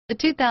The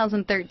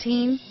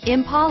 2013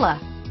 Impala.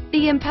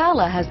 The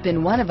Impala has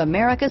been one of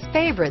America's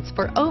favorites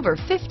for over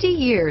 50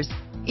 years.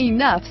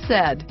 Enough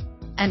said.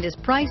 And is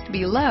priced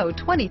below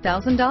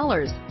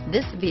 $20,000.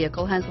 This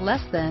vehicle has less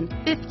than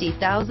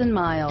 50,000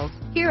 miles.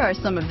 Here are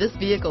some of this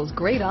vehicle's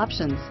great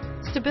options: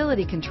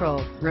 stability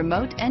control,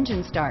 remote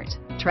engine start,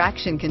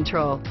 traction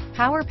control,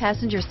 power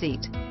passenger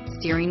seat,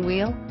 steering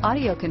wheel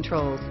audio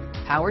controls,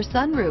 power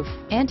sunroof,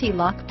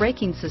 anti-lock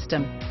braking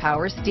system,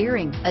 power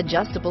steering,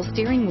 adjustable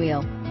steering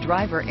wheel,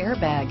 driver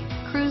airbag,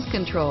 cruise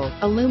control,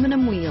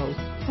 aluminum wheels,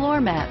 floor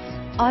mats,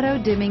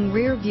 auto-dimming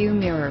rear view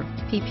mirror,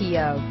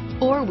 PPO,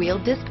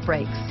 four-wheel disc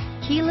brakes,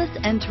 keyless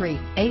entry,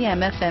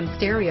 AM/FM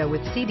stereo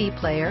with CD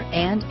player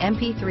and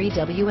MP3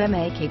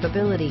 WMA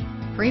capability,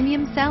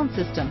 premium sound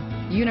system,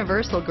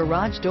 universal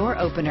garage door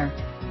opener,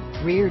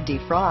 rear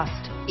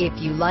defrost. If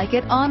you like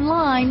it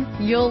online,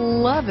 you'll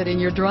love it in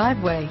your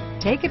driveway.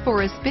 Take it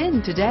for a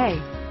spin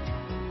today.